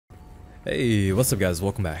Hey, what's up guys?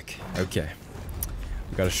 Welcome back. Okay.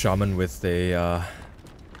 We got a shaman with a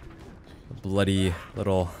bloody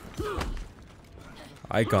little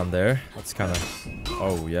icon there. That's kind of...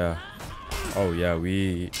 Oh yeah. Oh yeah,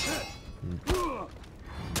 we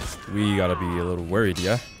gotta be a little worried,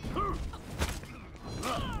 yeah?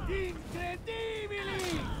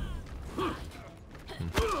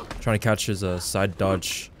 Trying to catch his side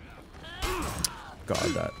dodge.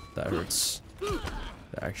 God, that hurts.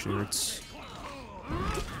 That actually hurts.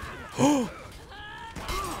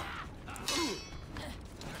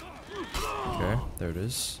 Okay, there it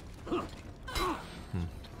is.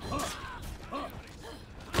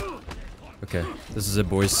 Okay, this is it,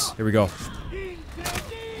 boys. Here we go.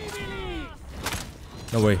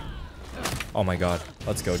 No way. Oh my god.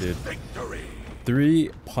 Let's go, dude. 3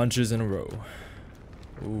 punches in a row.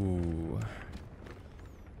 Ooh.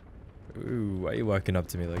 Ooh, why are you walking up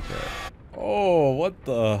to me like that? Oh, what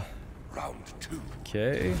the? Round 2.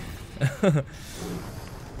 Okay.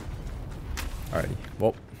 Alrighty.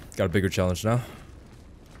 Well, got a bigger challenge now.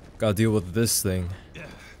 Gotta deal with this thing.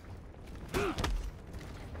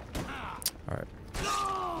 Alright.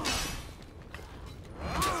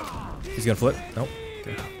 He's gonna flip. Nope.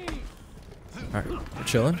 Okay. Alright, we're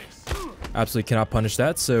chilling. Absolutely cannot punish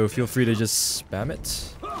that, so feel free to just spam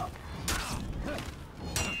it.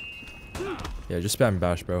 Yeah, just spam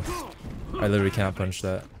bash, bro. I literally cannot punish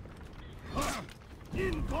that.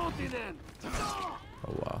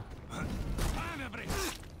 Oh wow.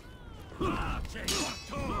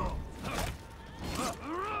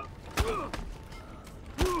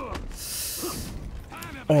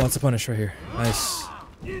 Oh, that's a punish right here. Nice.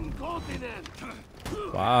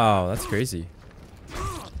 Wow, that's crazy.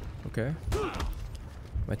 Okay.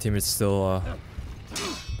 My teammate's still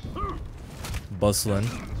bustling.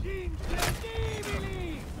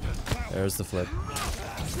 There's the flip.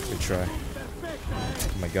 Good try.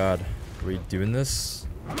 Oh my god. Are we doing this?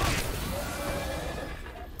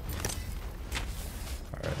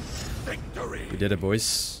 Alright. We did it,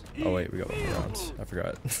 boys. Oh wait, we got 1 round. I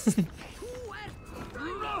forgot.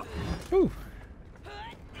 Whew.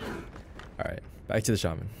 Alright, back to the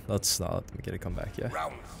shaman. Let's not let them get a comeback, yeah?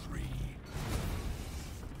 Round 3.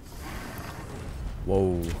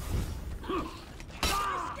 Whoa.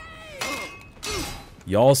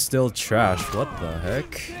 Y'all still trash. What the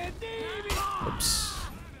heck? Oops.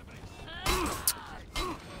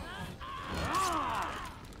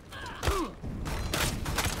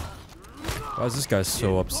 Why is this guy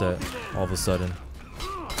so upset all of a sudden?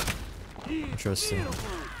 Interesting.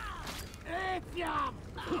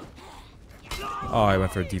 Oh, I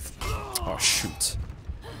went for a oh, shoot.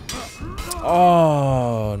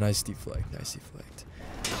 Oh, nice deflect. Nice deflect.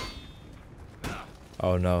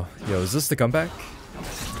 Oh no. Yo, is this the comeback?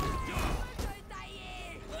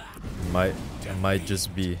 It might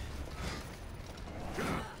just be.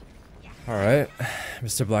 Alright,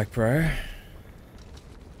 Mr. Blackbriar.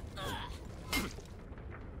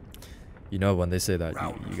 You know when they say that,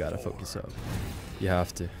 you gotta focus up. You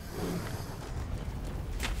have to.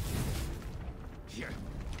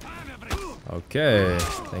 Okay,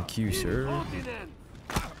 thank you, sir.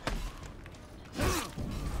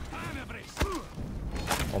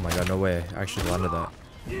 Oh my god, no way. I actually landed that.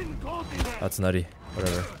 That's nutty.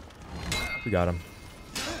 Whatever. We got him.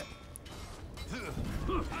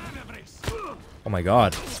 Oh my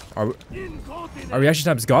god. Our reaction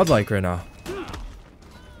time is godlike right now.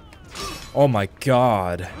 Oh my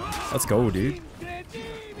god. Let's go, dude.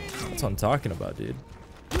 That's what I'm talking about, dude.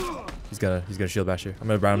 He's gonna shield bash here. I'm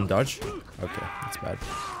gonna random dodge. Okay, that's bad.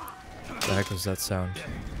 What the heck was that sound?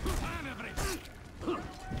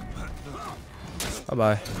 Bye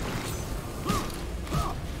bye.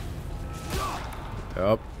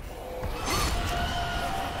 Yup.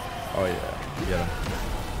 Oh yeah, get him.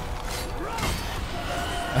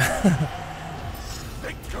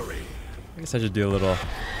 Victory. I guess I should do a little.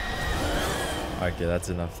 Okay, that's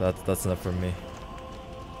enough. That's enough for me.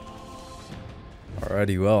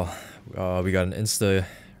 Alrighty, well, we got an insta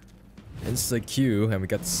queue, and we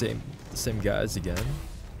got the same guys again.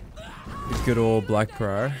 The good old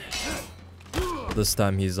Blackbriar. This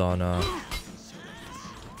time he's on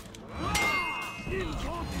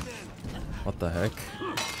what the heck?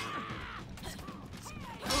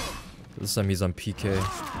 This time he's on PK.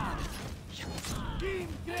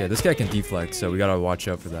 Okay, this guy can deflect, so we gotta watch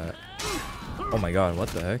out for that. Oh my god, what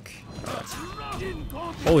the heck?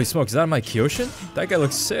 Holy smokes, is that my Kyoshin? That guy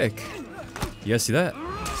looks sick. You guys see that?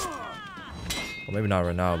 Well, maybe not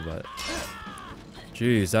right now, but...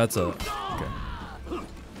 Jeez, that's a... Okay.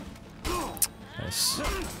 Nice.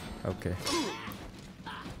 Okay.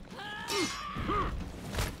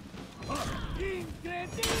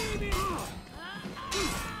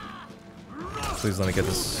 Please let me get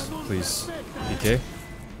this. Please. PK.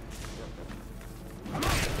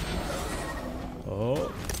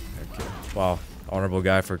 Oh. Okay. Wow. Honorable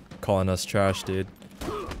guy for calling us trash, dude.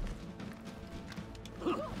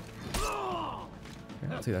 Okay,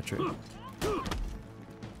 I'll take that trade.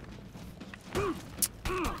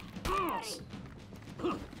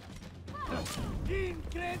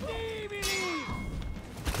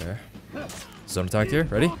 Okay. Zone attack here.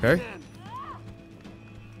 Ready? Parry.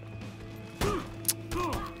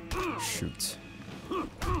 Shoot.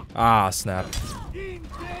 Ah, snap.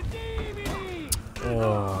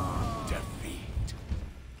 Oh.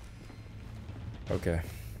 Okay.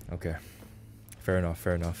 Okay. Fair enough.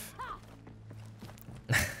 Fair enough.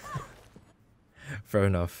 Fair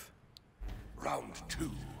enough. Round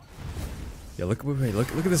 2. Yeah, look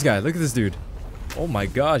at this guy. Look at this dude. Oh my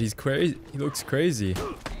god, he's crazy. He looks crazy.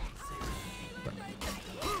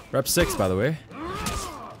 Rep 6, by the way.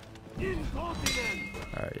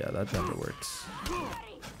 Alright, yeah, that never works.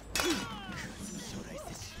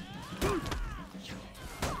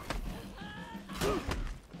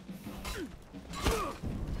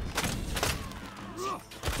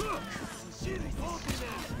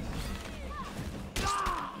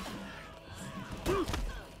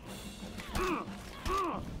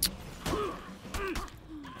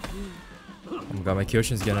 Oh my god, my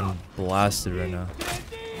Kyoshin's getting blasted right now.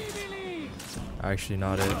 Actually,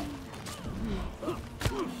 not it.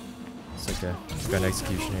 It's okay. We've got an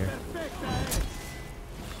execution here.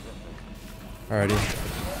 Alrighty.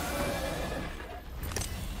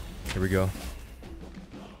 Here we go.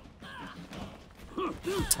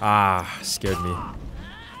 Ah, scared me.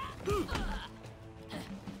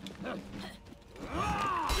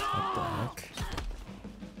 What the heck?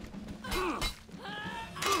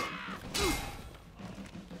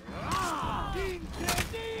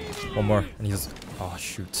 One more, and he's... Oh,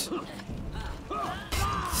 shoot.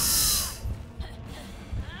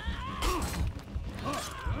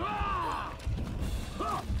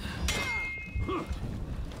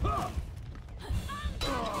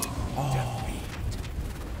 Oh.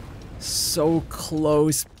 So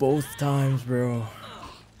close both times, bro.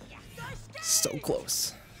 So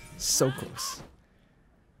close. So close.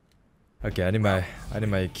 Okay, I need my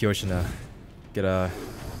Kyoshin to get a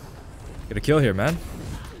kill here, man.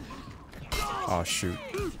 Oh shoot.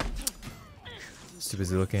 Too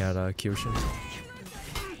busy looking at Kyoshin.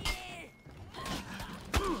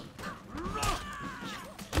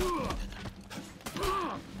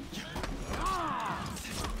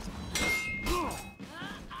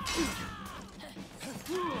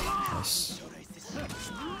 Nice.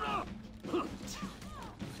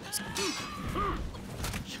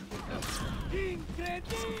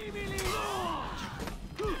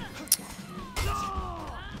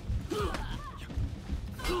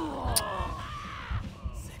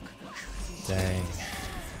 Dang.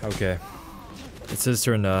 Okay. It's his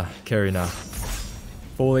turn to carry now.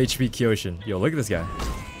 Full HP Kyoshin. Yo, look at this guy.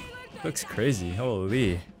 Looks crazy.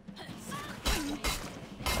 Holy.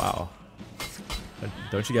 Wow.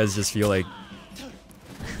 Don't you guys just feel like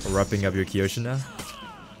repping up your Kyoshin now?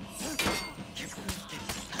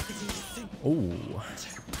 Oh.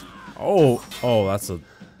 Oh. Oh, that's a...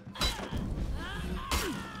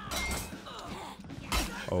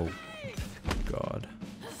 Oh. God.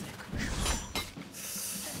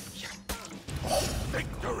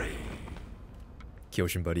 Victory.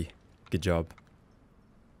 Kyoshin, buddy. Good job.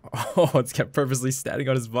 Oh, it's kept purposely standing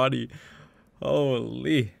on his body.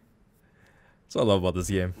 Holy. That's what I love about this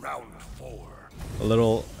game. Round 4.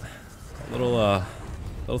 Little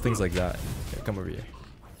things like that. Okay, come over here.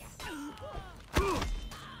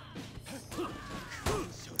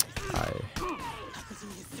 Hi.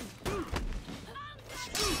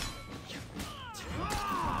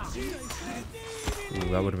 Ooh,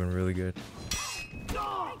 that would have been really good.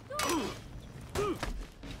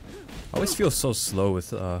 I always feel so slow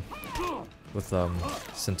with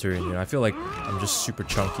Centurion, you know? I feel like I'm just super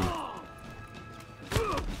chunky.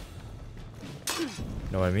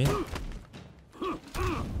 Know what I mean?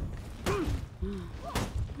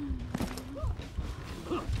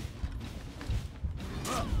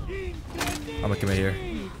 I'm gonna commit here.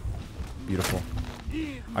 Beautiful.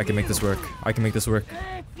 I can make this work. I can make this work.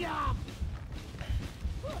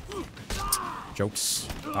 Jokes.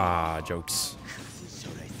 Ah, jokes.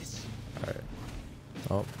 Alright.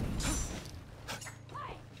 Oh.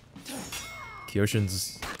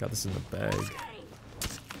 Kyoshin's got this in the bag.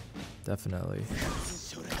 Definitely.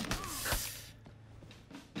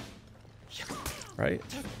 Right?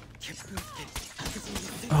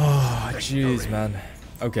 Oh, jeez, man.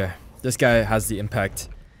 Okay. This guy has the impact.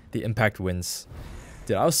 The impact wins.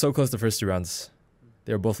 Dude, I was so close the first 2 rounds.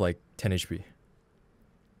 They're both like 10 HP.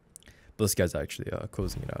 But this guy's actually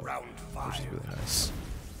closing it out, Round which is 5. really nice.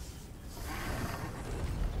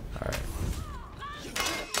 Alright.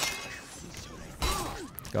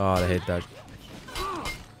 God, I hate that.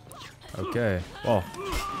 Okay. Well.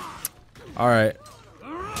 Alright.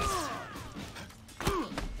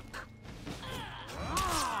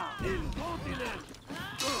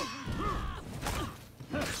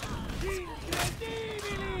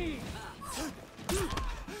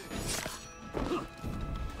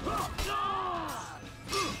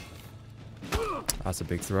 That's a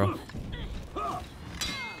big throw.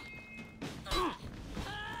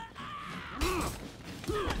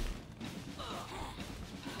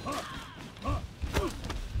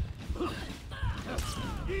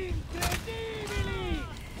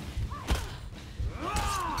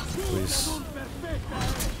 Please.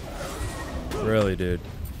 Really, dude.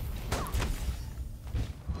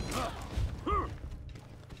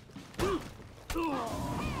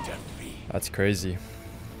 That's crazy.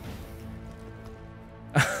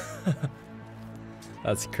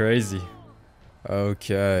 That's crazy.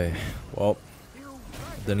 Okay. Well,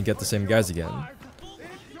 didn't get the same guys again. Alright,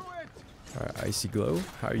 Icy Glow.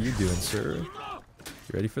 How are you doing, sir? You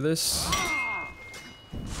ready for this?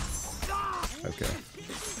 Okay.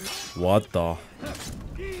 What the?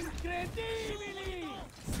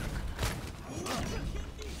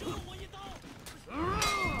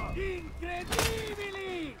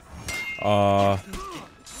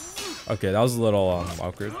 Okay, that was a little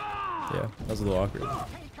awkward. Yeah, that was a little awkward.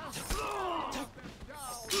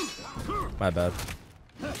 My bad.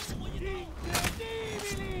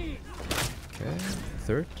 Okay,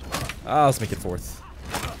 third. Ah, let's make it fourth.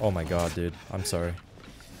 Oh my god, dude. I'm sorry.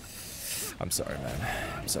 I'm sorry, man.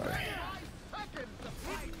 I'm sorry.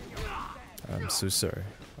 I'm so sorry.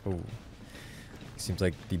 Oh. Seems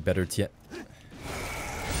like the better Tiandi.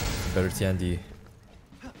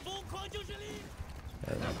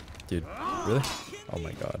 Dude, really? Oh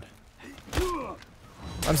my god.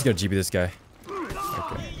 I'm just gonna GB this guy.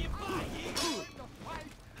 Okay.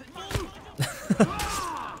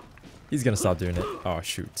 He's gonna stop doing it. Oh,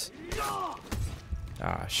 shoot.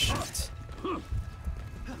 Ah, shit.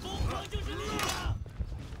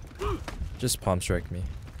 Just palm strike me.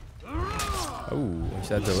 Oh, is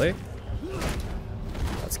that delay?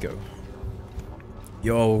 Let's go.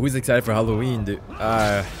 Yo, who's excited for Halloween, dude?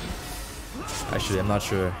 Actually, I'm not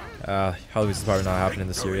sure. Halloween's probably not happening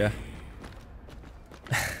this year, yeah?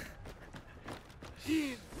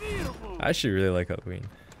 I actually really like Halloween.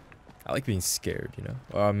 I like being scared, you know?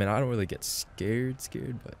 I mean, I don't really get scared,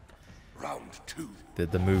 but Round 2.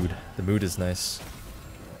 the mood is nice.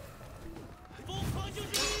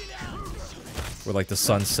 Where like the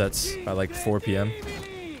sun sets by like 4 p.m.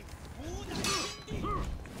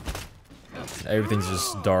 Everything's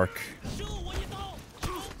just dark.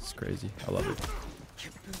 It's crazy. I love it.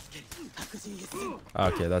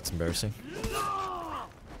 Okay, that's embarrassing. 1,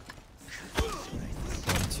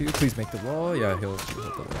 2, please make the wall. Yeah, he'll hit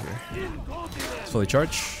the wall here. It's fully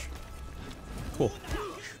charged. Cool.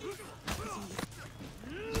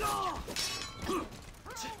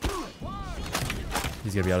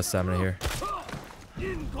 He's gonna be out of stamina here.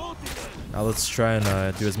 Now let's try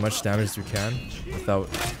and do as much damage as we can without...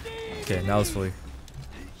 Okay, now it's fully...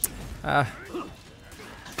 Ah.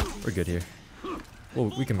 We're good here.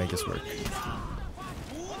 Well, we can make this work.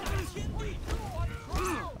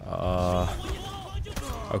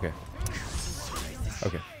 Okay.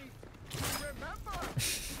 Okay.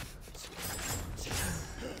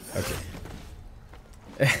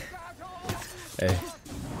 Okay. Hey.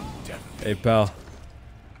 Hey, pal.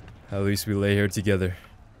 At least we lay here together.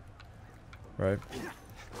 Right?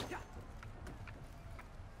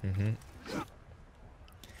 Mm-hmm.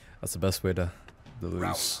 That's the best way to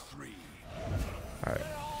lose. Alright.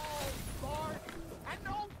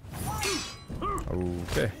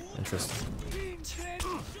 Okay, interesting.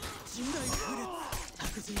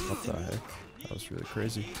 What the heck? That was really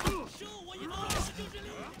crazy.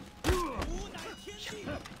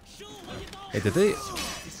 Hey, did they...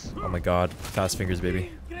 Oh my god, fast fingers,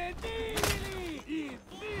 baby.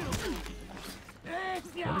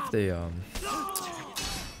 What if they,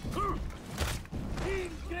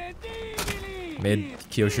 made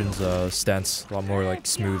Kyoshin's stance a lot more like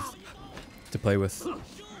smooth to play with,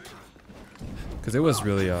 because it was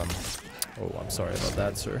really oh, I'm sorry about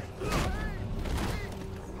that, sir.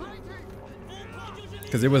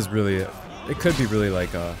 Because it was really, it could be really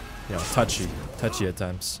like you know, touchy at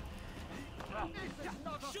times.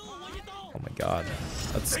 Oh my god,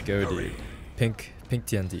 let's go, dude. Pink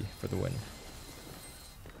Tiandi for the win.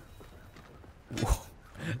 Whoa.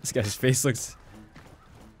 This guy's face looks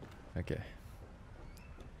Okay.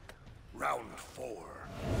 Round 4.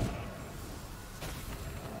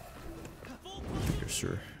 For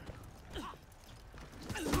sure.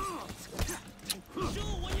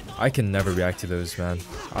 I can never react to those, man.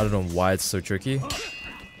 I don't know why it's so tricky,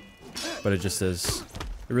 but it just is.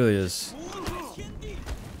 It really is.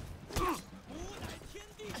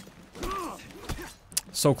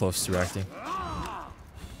 So close to reacting.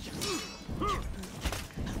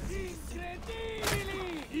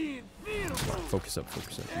 Focus up,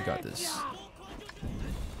 focus up. You got this.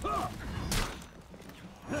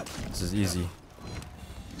 This is easy.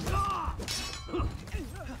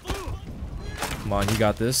 Come on, you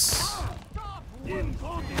got this.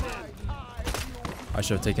 I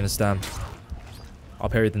should have taken a stand. I'll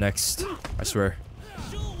parry the next. I swear.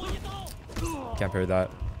 Can't parry that.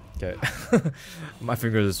 Okay. My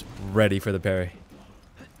finger is ready for the parry.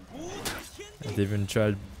 I didn't even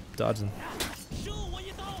try dodging.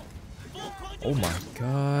 Oh my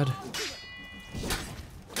god.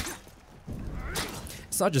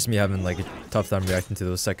 It's not just me having like a tough time reacting to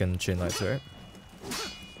those second chain lights, right?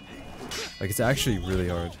 Like it's actually really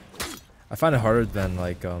hard. I find it harder than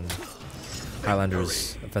like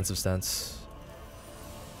Highlander's offensive stance.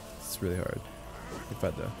 It's really hard. Good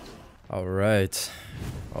fight though. Alright.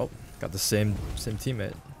 Oh, got the same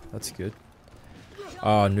teammate. That's good.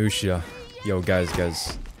 Oh, Nusha. Yo,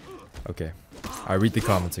 guys. Okay. I read the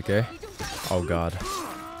comments, okay? Oh god.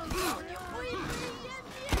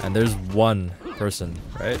 And there's one person,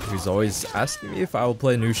 right, who's always asking me if I will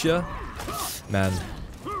play Nusha. Man.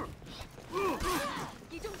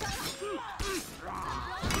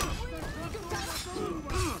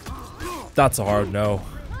 That's a hard no.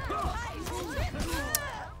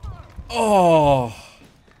 Oh.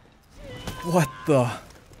 What the?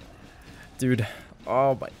 Dude.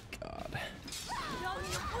 Oh my god.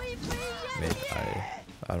 Mate,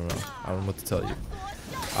 I don't know. I don't know what to tell you.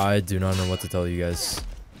 I do not know what to tell you guys.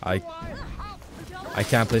 I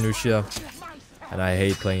can't play Nusha, and I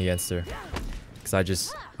hate playing against her. Cause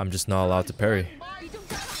I'm just not allowed to parry.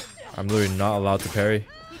 I'm literally not allowed to parry.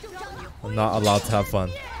 I'm not allowed to have fun.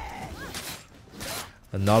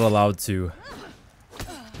 I'm not allowed to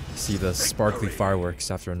see the sparkly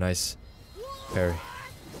fireworks after a nice parry.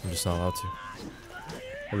 I'm just not allowed to.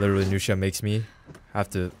 Literally, Nusha makes me have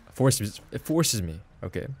to it forces me,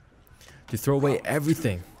 okay, to throw away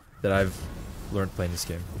everything that I've learned playing this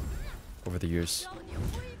game over the years.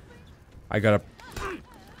 I gotta.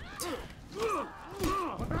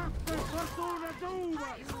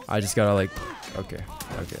 I just gotta like. Okay.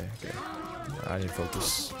 I need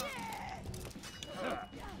focus.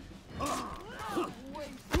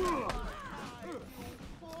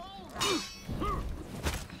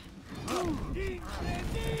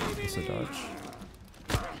 It's a dodge.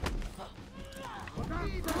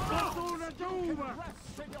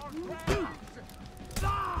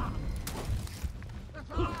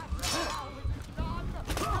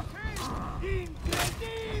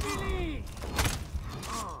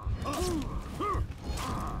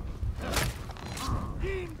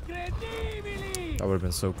 That would have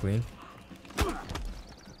been so clean.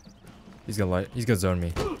 He's gonna zone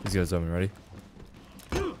me. He's gonna zone me. Ready?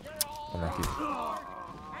 Unlucky.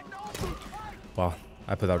 Wow,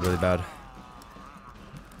 I put that really bad.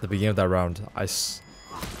 The beginning of that round,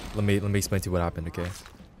 let me explain to you what happened, okay?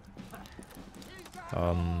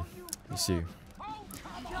 You see.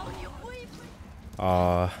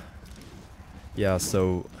 Yeah,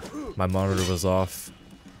 so my monitor was off.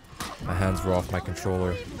 My hands were off my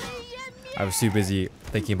controller. I was too busy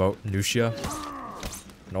thinking about Nusha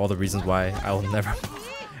and all the reasons why I will never,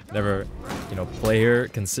 you know, play her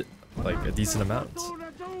like a decent amount.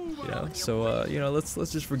 You know, so you know, let's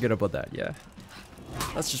just forget about that. Yeah,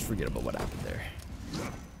 let's just forget about what happened there.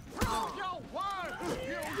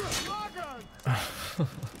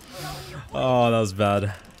 Oh, that was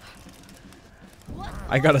bad.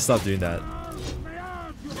 I gotta stop doing that.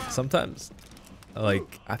 Sometimes,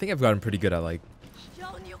 like, I think I've gotten pretty good at like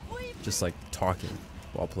just like talking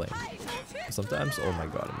while playing. Sometimes, oh my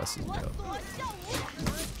god, it messes me up.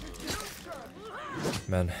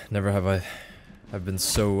 Man, never have I've been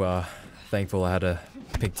so thankful I had to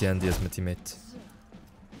pick Tiandi as my teammate.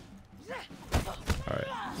 Alright.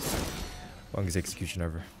 Longest execution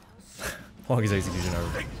ever. Longest execution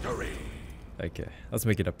ever. Okay, let's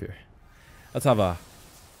make it up here. Let's have a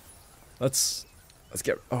let's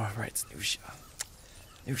get right, it's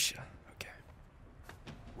Nusha. Okay.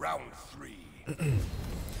 Round 3.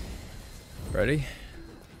 Ready?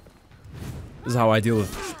 This is how I deal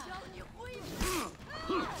with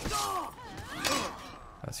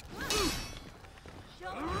that's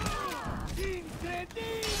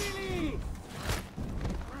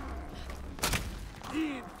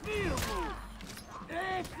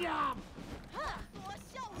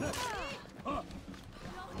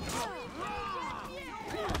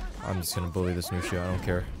I'm just gonna bully this new shit. I don't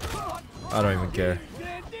care. I don't even care.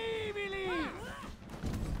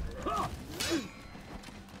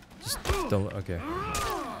 Just don't. Okay.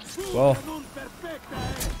 Well,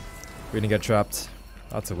 we didn't get trapped.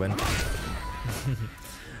 That's a win.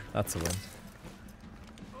 That's a win.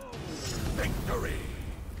 Victory.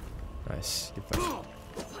 Nice. Good fight.